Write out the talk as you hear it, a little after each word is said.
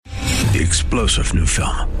The explosive new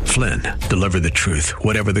film, Flynn, deliver the truth,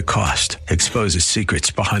 whatever the cost, exposes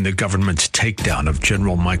secrets behind the government's takedown of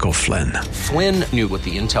General Michael Flynn. Flynn knew what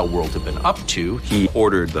the intel world had been up to. He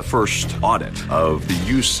ordered the first audit of the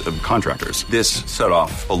use of contractors. This set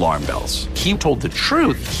off alarm bells. He told the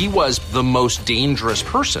truth. He was the most dangerous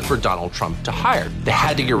person for Donald Trump to hire. They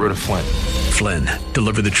had to get rid of Flynn. Flynn,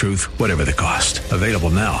 deliver the truth, whatever the cost. Available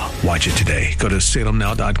now. Watch it today. Go to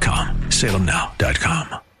salemnow.com.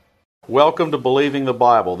 salemnow.com. Welcome to Believing the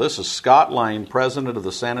Bible. This is Scott Lane, president of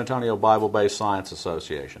the San Antonio Bible-Based Science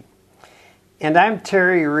Association. And I'm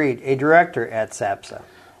Terry Reed, a director at SABSA.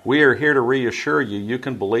 We are here to reassure you you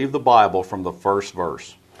can believe the Bible from the first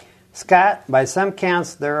verse. Scott, by some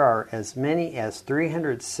counts, there are as many as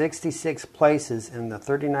 366 places in the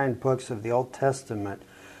 39 books of the Old Testament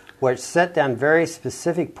which set down very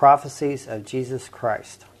specific prophecies of Jesus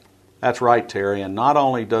Christ. That's right, Terry, and not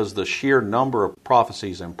only does the sheer number of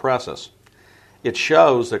prophecies impress us, it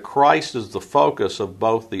shows that Christ is the focus of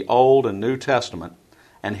both the Old and New Testament,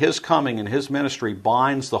 and His coming and His ministry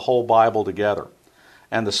binds the whole Bible together.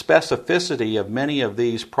 And the specificity of many of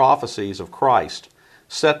these prophecies of Christ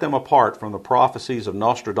set them apart from the prophecies of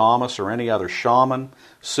Nostradamus or any other shaman,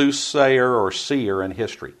 soothsayer, or seer in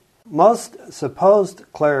history. Most supposed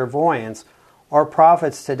clairvoyants or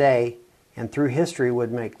prophets today and through history would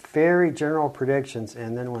make very general predictions,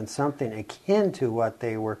 and then when something akin to what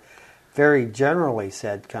they were very generally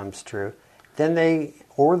said comes true, then they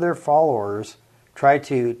or their followers try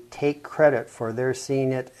to take credit for their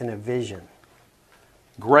seeing it in a vision.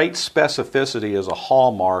 Great specificity is a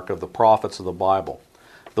hallmark of the prophets of the Bible.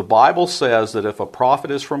 The Bible says that if a prophet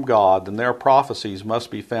is from God, then their prophecies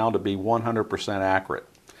must be found to be 100% accurate.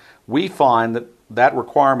 We find that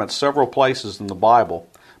requirement several places in the Bible,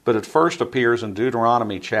 but it first appears in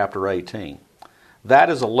Deuteronomy chapter 18. That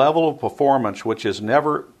is a level of performance which has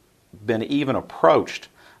never been even approached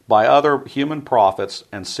by other human prophets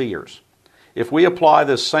and seers. If we apply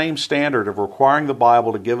this same standard of requiring the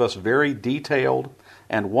Bible to give us very detailed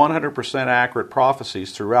and 100% accurate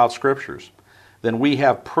prophecies throughout Scriptures, then we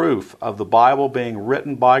have proof of the Bible being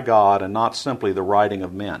written by God and not simply the writing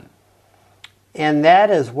of men. And that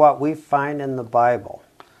is what we find in the Bible.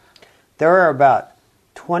 There are about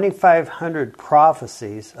 2,500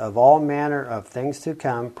 prophecies of all manner of things to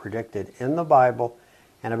come predicted in the Bible,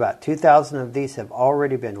 and about 2,000 of these have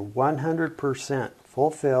already been 100%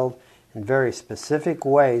 fulfilled in very specific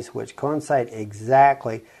ways which coincide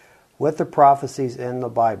exactly with the prophecies in the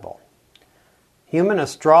Bible. Human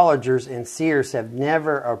astrologers and seers have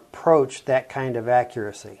never approached that kind of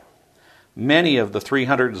accuracy. Many of the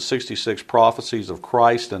 366 prophecies of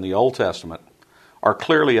Christ in the Old Testament are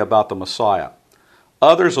clearly about the Messiah.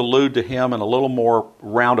 Others allude to Him in a little more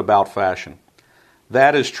roundabout fashion.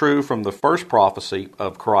 That is true from the first prophecy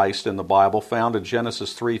of Christ in the Bible found in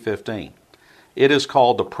Genesis 3:15. It is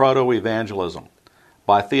called the proto-evangelism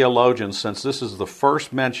by theologians, since this is the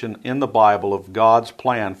first mention in the Bible of God's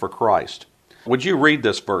plan for Christ. Would you read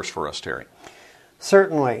this verse for us, Terry?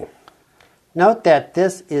 Certainly. Note that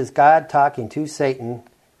this is God talking to Satan,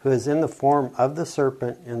 who is in the form of the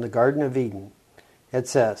serpent in the Garden of Eden. It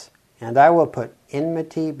says, "And I will put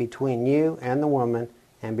enmity between you and the woman,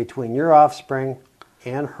 and between your offspring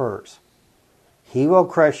and hers. He will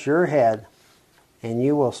crush your head, and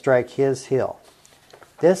you will strike his heel."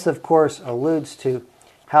 This, of course, alludes to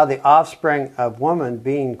how the offspring of woman,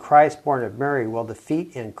 being Christ born of Mary, will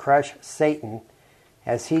defeat and crush Satan,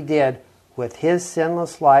 as he did with his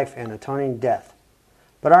sinless life and atoning death.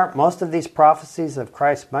 But aren't most of these prophecies of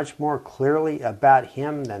Christ much more clearly about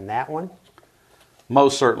him than that one?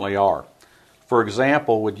 Most certainly are. For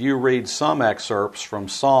example, would you read some excerpts from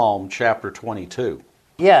Psalm chapter 22?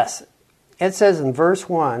 Yes. It says in verse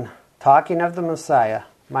 1, talking of the Messiah,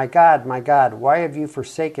 my God, why have you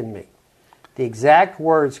forsaken me?" The exact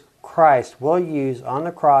words Christ will use on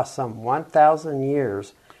the cross some 1,000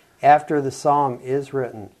 years after the psalm is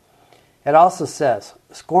written. It also says,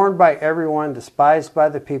 "Scorned by everyone, despised by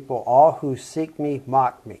the people, all who seek me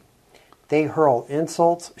mock me. They hurl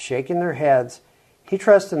insults, shaking their heads. He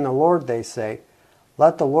trusts in the Lord, they say.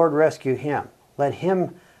 Let the Lord rescue him. Let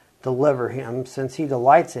him deliver him, since he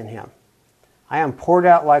delights in him. I am poured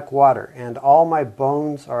out like water, and all my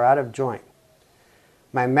bones are out of joint.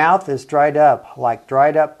 My mouth is dried up like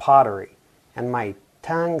dried up pottery, and my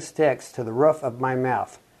tongue sticks to the roof of my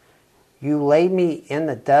mouth. You lay me in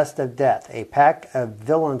the dust of death. A pack of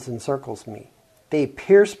villains encircles me. They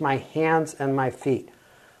pierce my hands and my feet.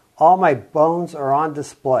 All my bones are on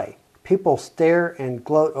display. People stare and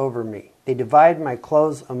gloat over me. They divide my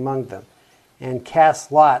clothes among them and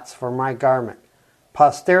cast lots for my garment.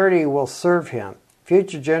 Posterity will serve him.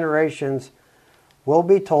 Future generations will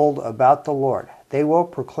be told about the Lord. They will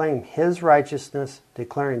proclaim His righteousness,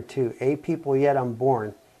 declaring to a people yet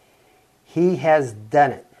unborn, He has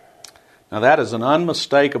done it. Now that is an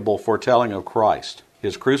unmistakable foretelling of Christ,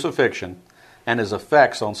 His crucifixion, and His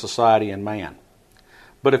effects on society and man.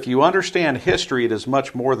 But if you understand history, it is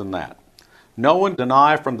much more than that. No one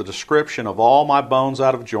deny from the description of all my bones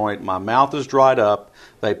out of joint, my mouth is dried up,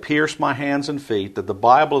 they pierce my hands and feet, that the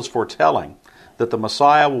Bible is foretelling that the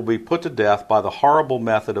Messiah will be put to death by the horrible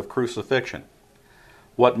method of crucifixion.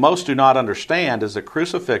 What most do not understand is that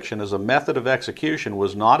crucifixion as a method of execution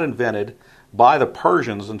was not invented by the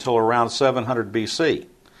Persians until around 700 BC.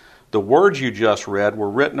 The words you just read were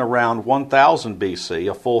written around 1000 BC,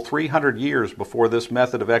 a full 300 years before this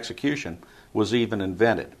method of execution was even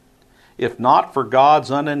invented. If not for God's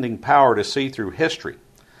unending power to see through history,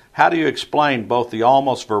 how do you explain both the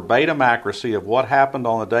almost verbatim accuracy of what happened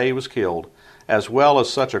on the day he was killed, as well as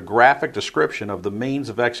such a graphic description of the means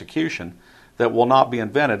of execution that will not be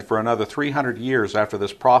invented for another 300 years after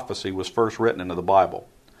this prophecy was first written into the Bible?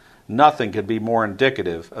 Nothing could be more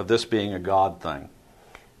indicative of this being a God thing.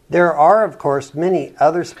 There are, of course, many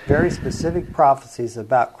other very specific prophecies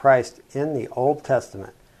about Christ in the Old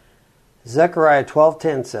Testament. Zechariah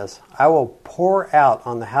 12:10 says, I will pour out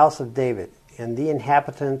on the house of David and the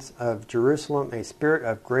inhabitants of Jerusalem a spirit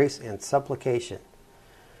of grace and supplication.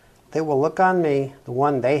 They will look on me, the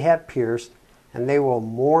one they have pierced, and they will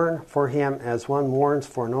mourn for him as one mourns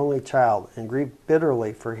for an only child, and grieve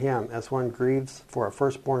bitterly for him as one grieves for a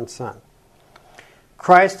firstborn son.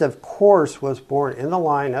 Christ, of course, was born in the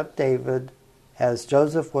line of David, as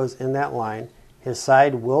Joseph was in that line. His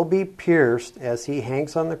side will be pierced as he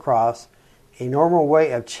hangs on the cross, a normal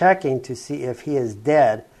way of checking to see if he is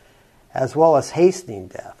dead, as well as hastening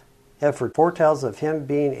death. It foretells of him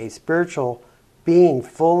being a spiritual being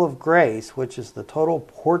full of grace, which is the total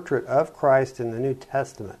portrait of Christ in the New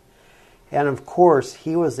Testament. And of course,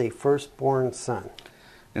 he was a firstborn son.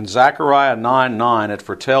 In Zechariah 9:9, it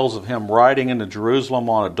foretells of him riding into Jerusalem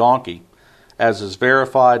on a donkey, as is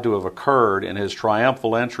verified to have occurred in his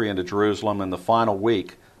triumphal entry into Jerusalem in the final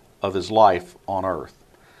week of his life on earth.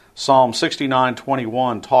 Psalm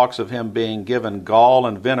 69:21 talks of him being given gall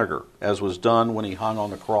and vinegar, as was done when he hung on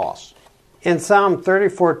the cross. In Psalm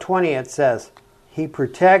 34:20 it says, He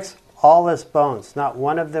protects all his bones, not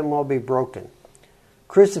one of them will be broken.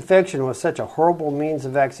 Crucifixion was such a horrible means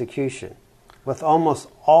of execution. With almost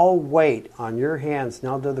all weight on your hands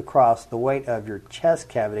nailed to the cross, the weight of your chest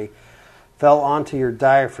cavity fell onto your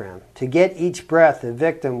diaphragm. To get each breath, the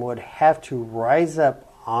victim would have to rise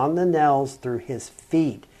up on the nails through his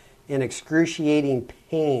feet in excruciating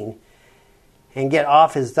pain and get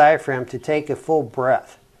off his diaphragm to take a full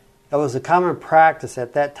breath. It was a common practice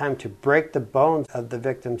at that time to break the bones of the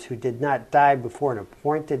victims who did not die before an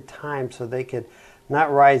appointed time so they could not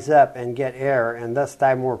rise up and get air and thus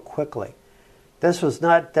die more quickly. This was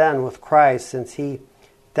not done with Christ, since he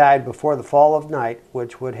died before the fall of night,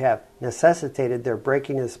 which would have necessitated their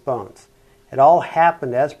breaking his bones. It all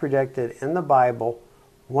happened as predicted in the Bible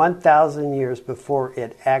 1,000 years before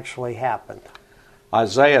it actually happened.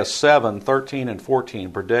 Isaiah 7:13 and 14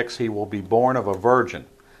 predicts he will be born of a virgin,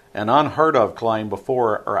 an unheard of claim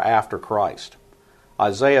before or after Christ.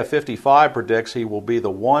 Isaiah 55 predicts he will be the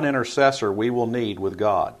one intercessor we will need with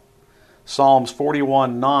God. Psalms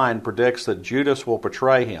 41:9 predicts that Judas will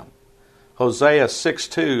betray him. Hosea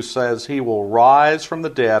 6:2 says he will rise from the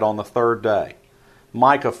dead on the third day.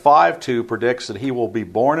 Micah 5:2 predicts that he will be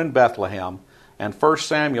born in Bethlehem, and 1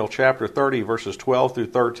 Samuel chapter 30 verses 12 through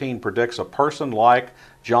 13 predicts a person like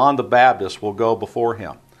John the Baptist will go before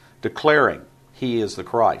him, declaring he is the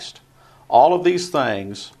Christ. All of these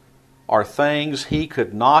things are things he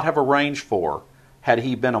could not have arranged for had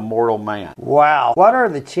he been a mortal man. Wow. What are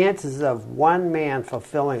the chances of one man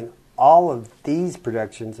fulfilling all of these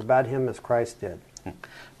predictions about him as Christ did?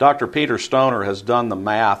 Dr. Peter Stoner has done the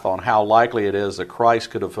math on how likely it is that Christ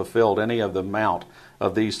could have fulfilled any of the amount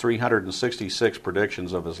of these 366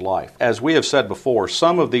 predictions of his life. As we have said before,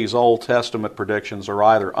 some of these Old Testament predictions are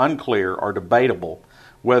either unclear or debatable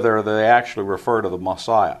whether they actually refer to the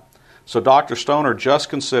Messiah. So Dr. Stoner just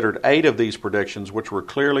considered 8 of these predictions which were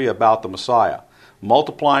clearly about the Messiah,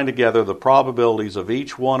 multiplying together the probabilities of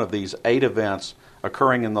each one of these 8 events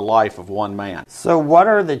occurring in the life of one man. So what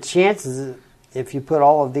are the chances if you put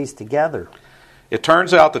all of these together? It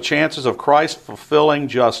turns out the chances of Christ fulfilling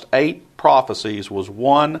just 8 prophecies was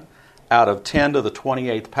 1 out of 10 to the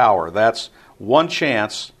 28th power. That's one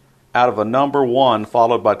chance out of a number 1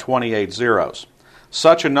 followed by 28 zeros.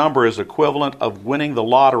 Such a number is equivalent of winning the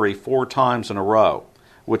lottery 4 times in a row.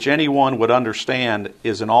 which anyone would understand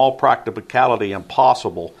is in all practicality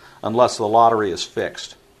impossible unless the lottery is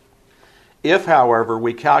fixed. If, however,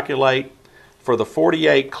 we calculate for the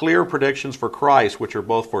 48 clear predictions for Christ, which are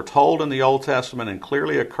both foretold in the Old Testament and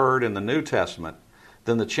clearly occurred in the New Testament,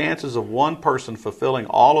 then the chances of one person fulfilling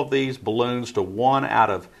all of these balloons to 1 out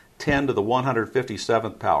of 10 to the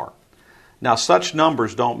 157th power. Now, such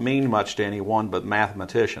numbers don't mean much to anyone but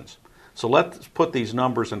mathematicians. So let's put these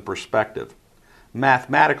numbers in perspective.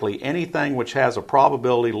 Mathematically, anything which has a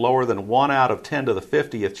probability lower than 1 out of 10 to the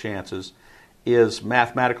 50th chances is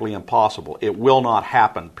mathematically impossible. It will not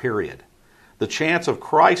happen, period. The chance of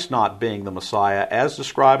Christ not being the Messiah, as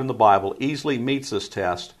described in the Bible, easily meets this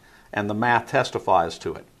test, and the math testifies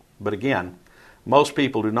to it. But again, most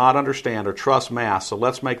people do not understand or trust math, so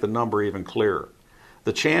let's make the number even clearer.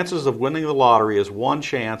 The chances of winning the lottery is 1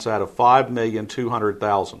 chance out of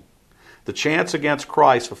 5,200,000. The chance against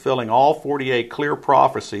Christ fulfilling all 48 clear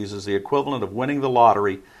prophecies is the equivalent of winning the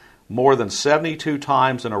lottery more than 72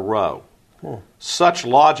 times in a row. Such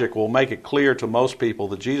logic will make it clear to most people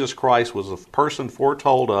that Jesus Christ was the person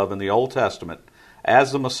foretold of in the Old Testament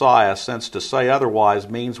as the Messiah, since to say otherwise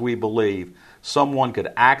means we believe someone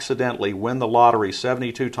could accidentally win the lottery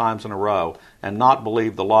 72 times in a row and not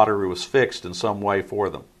believe the lottery was fixed in some way for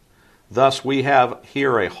them. Thus, we have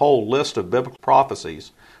here a whole list of biblical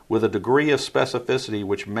prophecies with a degree of specificity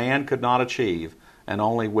which man could not achieve and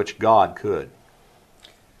only which God could.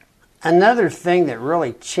 Another thing that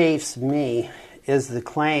really chafes me is the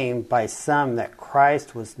claim by some that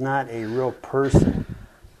Christ was not a real person,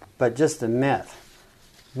 but just a myth.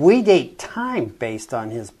 We date time based on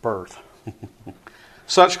his birth.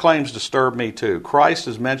 Such claims disturb me too. Christ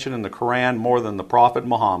is mentioned in the Quran more than the Prophet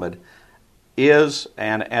Muhammad is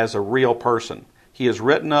and as a real person. He is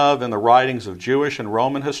written of in the writings of Jewish and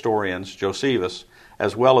Roman historians, Josephus,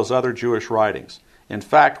 as well as other Jewish writings. In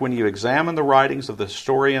fact, when you examine the writings of the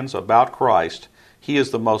historians about Christ, he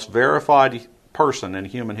is the most verified person in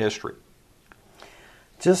human history.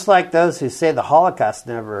 Just like those who say the Holocaust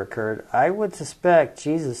never occurred, I would suspect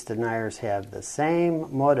Jesus deniers have the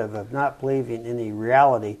same motive of not believing in a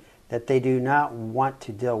reality that they do not want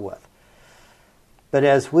to deal with. But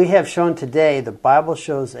as we have shown today, the Bible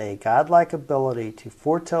shows a godlike ability to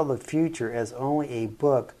foretell the future as only a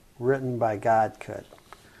book written by God could.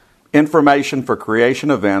 Information for creation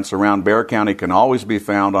events around Bexar County can always be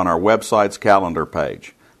found on our website's calendar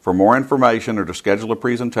page. For more information or to schedule a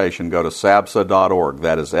presentation, go to sabsa.org,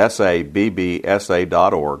 that is sabbsa.org,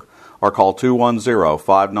 or call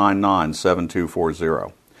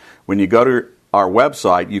 210-599-7240. When you go to our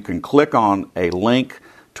website, you can click on a link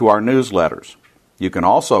to our newsletters. You can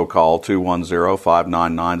also call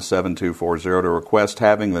 210-599-7240 to request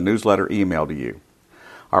having the newsletter emailed to you.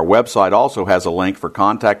 Our website also has a link for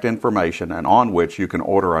contact information and on which you can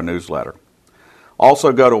order our newsletter.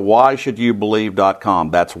 Also go to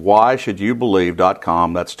whyshouldyoubelieve.com. That's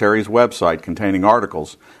whyshouldyoubelieve.com. That's Terry's website containing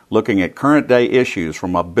articles looking at current day issues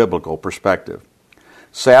from a biblical perspective.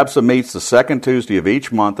 SABSA meets the second Tuesday of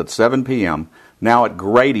each month at 7 p.m., now at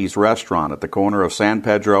Grady's Restaurant at the corner of San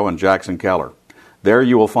Pedro and Jackson Keller. There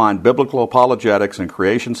you will find biblical apologetics and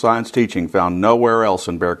creation science teaching found nowhere else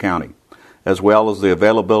in Bexar County, as well as the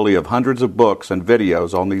availability of hundreds of books and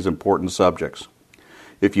videos on these important subjects.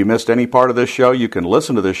 If you missed any part of this show, you can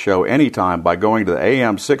listen to this show anytime by going to the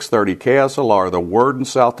AM 630 KSLR, the Word in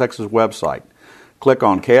South Texas website. Click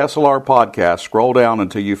on KSLR Podcast, scroll down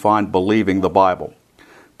until you find Believing the Bible.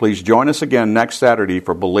 Please join us again next Saturday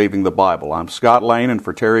for Believing the Bible. I'm Scott Lane, and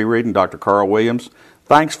for Terry Reed and Dr. Carl Williams,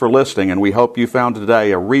 thanks for listening, and we hope you found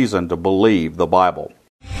today a reason to believe the Bible.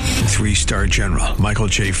 3-star General Michael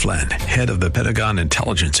J. Flynn, head of the Pentagon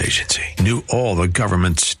Intelligence Agency, knew all the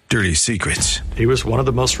government's dirty secrets. He was one of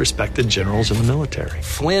the most respected generals in the military.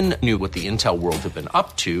 Flynn knew what the intel world had been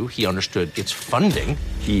up to. He understood its funding.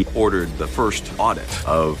 He ordered the first audit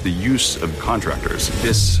of the use of contractors.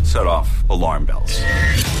 This set off alarm bells.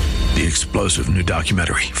 The explosive new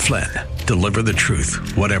documentary, Flynn, Deliver the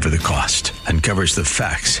Truth, Whatever the Cost, uncovers the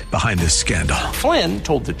facts behind this scandal. Flynn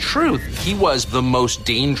told the truth. He was the most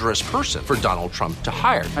dangerous person for Donald Trump to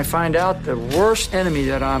hire. I find out the worst enemy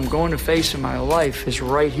that I'm going to face in my life is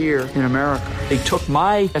right here in America. They took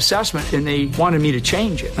my assessment and they wanted me to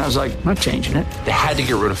change it. And I was like, I'm not changing it. They had to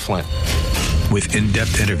get rid of Flynn. With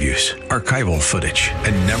in-depth interviews, archival footage,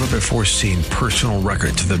 and never-before-seen personal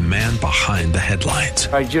records of the man behind the headlines.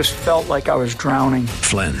 I just felt like I was drowning.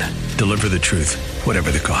 Flynn, Deliver the Truth, Whatever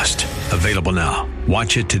the Cost. Available now.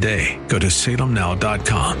 Watch it today. Go to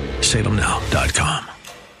salemnow.com. salemnow.com.